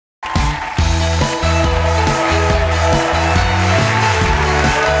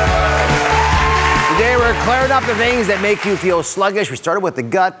Clearing up the things that make you feel sluggish. We started with the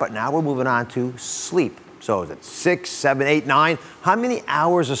gut, but now we're moving on to sleep. So is it 6, 7, 8, 9? How many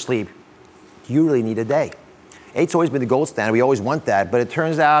hours of sleep do you really need a day? 8's always been the gold standard. We always want that, but it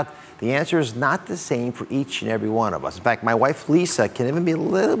turns out the answer is not the same for each and every one of us. In fact, my wife, Lisa, can even be a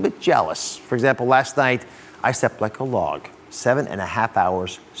little bit jealous. For example, last night, I slept like a log, 7.5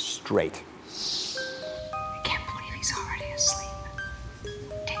 hours straight. I can't believe he's already asleep.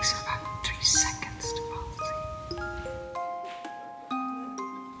 It takes him about 3 seconds to fall asleep.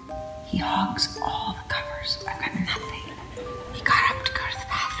 He hogs all the covers. I've got nothing. He got up to go to the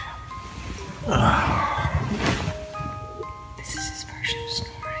bathroom. This is his version of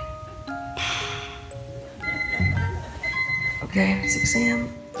snoring. Okay, 6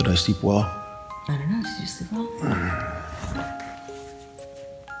 a.m. Did I sleep well? I don't know, did you sleep well?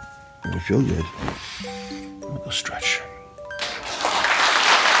 I feel good. I'm gonna go stretch.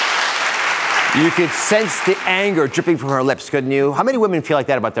 You could sense the anger dripping from her lips, couldn't you? How many women feel like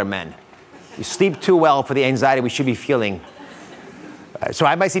that about their men? You sleep too well for the anxiety we should be feeling. So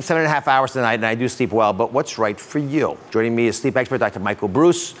I might sleep 7.5 hours tonight, and I do sleep well, but what's right for you? Joining me is sleep expert Dr. Michael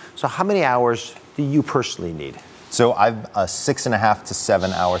Bruce. So how many hours do you personally need? So I'm a 6.5 to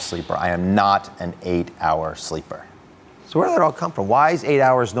 7 hour sleeper. I am not an 8-hour sleeper. So where did that all come from? Why is 8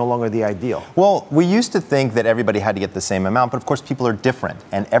 hours no longer the ideal? Well, we used to think that everybody had to get the same amount, but of course people are different,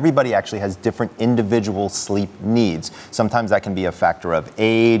 and everybody actually has different individual sleep needs. Sometimes that can be a factor of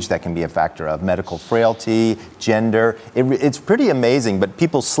age, that can be a factor of medical frailty, gender. It's pretty amazing, but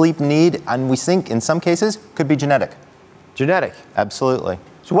people's sleep need, and we think in some cases, could be genetic. Genetic? Absolutely.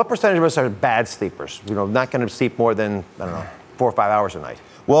 So what percentage of us are bad sleepers? You know, not going to sleep more than, I don't know, 4 or 5 hours a night?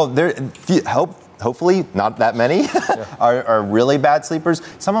 Well, hopefully not that many are really bad sleepers.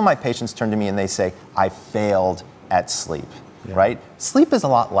 Some of my patients turn to me and they say, I failed at sleep, right? Sleep is a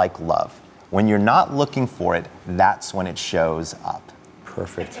lot like love. When you're not looking for it, that's when it shows up.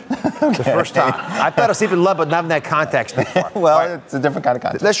 Perfect. Okay. The first time. I thought of sleep in love, but not in that context before. Well, right. It's a different kind of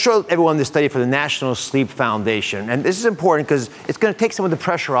context. Let's show everyone this study for the National Sleep Foundation. And this is important because it's going to take some of the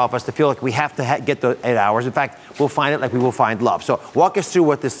pressure off us to feel like we have to get the 8 hours. In fact, we'll find it like we will find love. So walk us through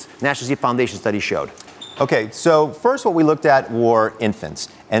what this National Sleep Foundation study showed. Okay, so first what we looked at were infants.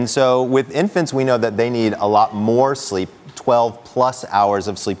 And so with infants, we know that they need a lot more sleep, 12 plus hours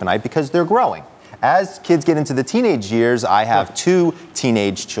of sleep a night, because they're growing. As kids get into the teenage years, I have 2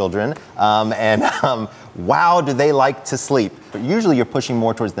 teenage children, wow, do they like to sleep. But usually you're pushing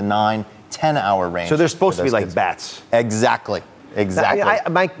more towards the 9, 10-hour range. So they're supposed to be like kids. Bats. Exactly, exactly.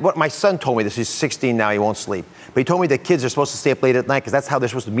 What my son told me, this he's 16 now, he won't sleep. But he told me that kids are supposed to stay up late at night because that's how they're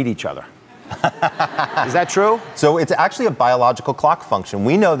supposed to meet each other. Is that true? So it's actually a biological clock function.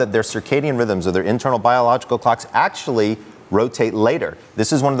 We know that their circadian rhythms or their internal biological clocks actually rotate later.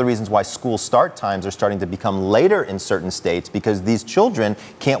 This is one of the reasons why school start times are starting to become later in certain states, because these children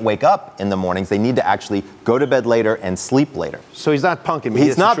can't wake up in the mornings. They need to actually go to bed later and sleep later. So he's not punking me.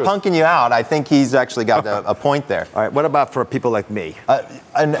 He's not punking you out. I think he's actually got a point there. All right, what about for people like me?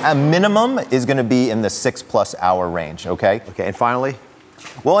 A minimum is going to be in the 6+ hour range, okay? Okay, and finally?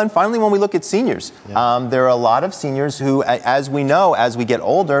 Well, and finally, when we look at seniors, there are a lot of seniors who, as we know, as we get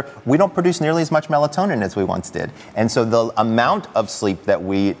older, we don't produce nearly as much melatonin as we once did. And so the amount of sleep that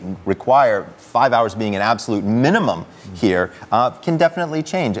we require, 5 hours being an absolute minimum here, can definitely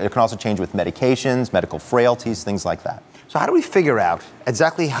change. It can also change with medications, medical frailties, things like that. So how do we figure out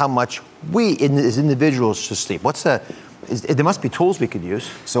exactly how much we as individuals should sleep? There must be tools we could use.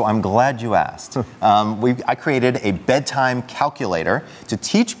 So I'm glad you asked. I created a bedtime calculator to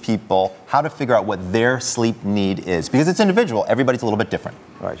teach people how to figure out what their sleep need is. Because it's individual, everybody's a little bit different.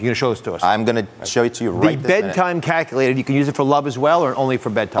 All right, you're going to show this to us. I'm going to show it to you right this minute. The bedtime calculator, you can use it for love as well, or only for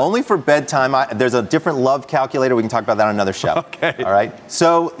bedtime? Only for bedtime. There's a different love calculator. We can talk about that on another show. Okay. All right.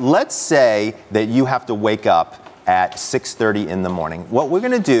 So let's say that you have to wake up at 6:30 in the morning. What we're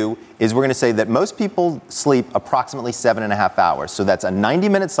going to do is we're going to say that most people sleep approximately 7.5 hours. So that's a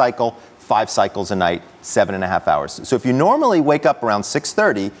 90-minute cycle, 5 cycles a night, 7.5 hours. So if you normally wake up around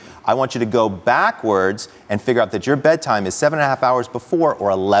 6:30, I want you to go backwards and figure out that your bedtime is 7.5 hours before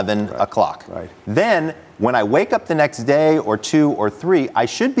or 11 o'clock. Right. Then when I wake up the next day or 2 or 3, I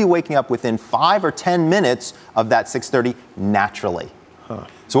should be waking up within 5 or 10 minutes of that 6:30 naturally.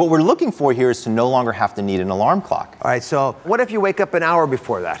 So what we're looking for here is to no longer have to need an alarm clock. All right, so what if you wake up an hour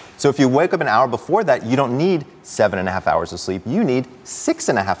before that? So if you wake up an hour before that, you don't need 7.5 hours of sleep. You need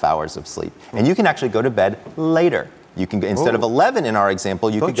 6.5 hours of sleep. And you can actually go to bed later. You can, instead of 11 in our example,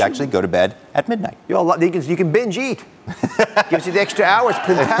 you could actually go to bed at midnight. You can binge eat. Gives you the extra hours.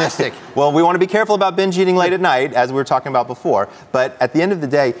 Fantastic. Well, we want to be careful about binge eating late at night, as we were talking about before. But at the end of the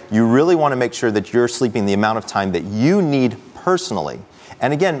day, you really want to make sure that you're sleeping the amount of time that you need personally.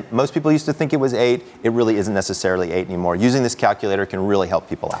 And again, most people used to think it was 8. It really isn't necessarily 8 anymore. Using this calculator can really help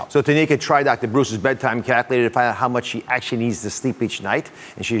people out. So Tanika tried Dr. Bruce's bedtime calculator to find out how much she actually needs to sleep each night.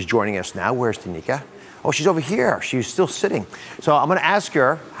 And she's joining us now. Where's Tanika? Oh, she's over here. She's still sitting. So I'm going to ask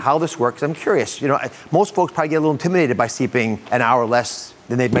her how this works. I'm curious. You know, most folks probably get a little intimidated by sleeping an hour less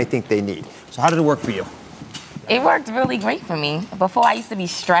than they might think they need. So how did it work for you? It worked really great for me. Before, I used to be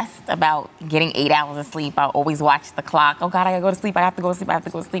stressed about getting 8 hours of sleep. I always watched the clock. Oh, God, I gotta go to sleep. I have to go to sleep. I have to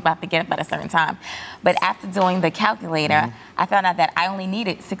go to sleep. I have to get up at a certain time. But after doing the calculator, I found out that I only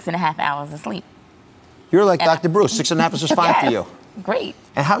needed 6.5 hours of sleep. You're like Dr. Bruce. 6.5 is just fine for you. Great.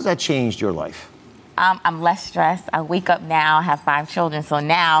 And how's that changed your life? I'm less stressed. I wake up now, I have 5 children, so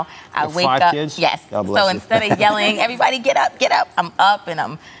now I wake up. 5 kids? Yes. God bless So you. instead of yelling, everybody get up, I'm up and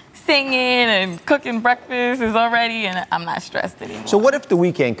I'm singing and cooking breakfast is already, and I'm not stressed anymore. So what if the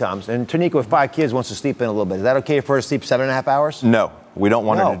weekend comes and Tanika with 5 kids wants to sleep in a little bit? Is that okay for her to sleep 7.5 hours? No, we don't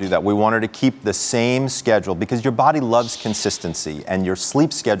want her to do that. We want her to keep the same schedule because your body loves consistency and your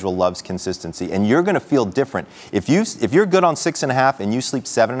sleep schedule loves consistency, and you're going to feel different. If you're good on 6.5 and you sleep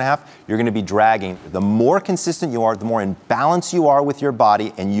 7.5, you're going to be dragging. The more consistent you are, the more in balance you are with your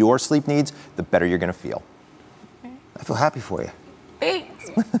body and your sleep needs, the better you're going to feel. I feel happy for you. Thanks.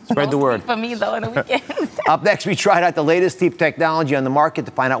 Spread the word. For me, though, on the weekend. Up next, we tried out the latest sleep technology on the market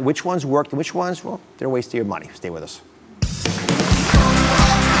to find out which ones worked and which ones, well, they're a waste of your money. Stay with us.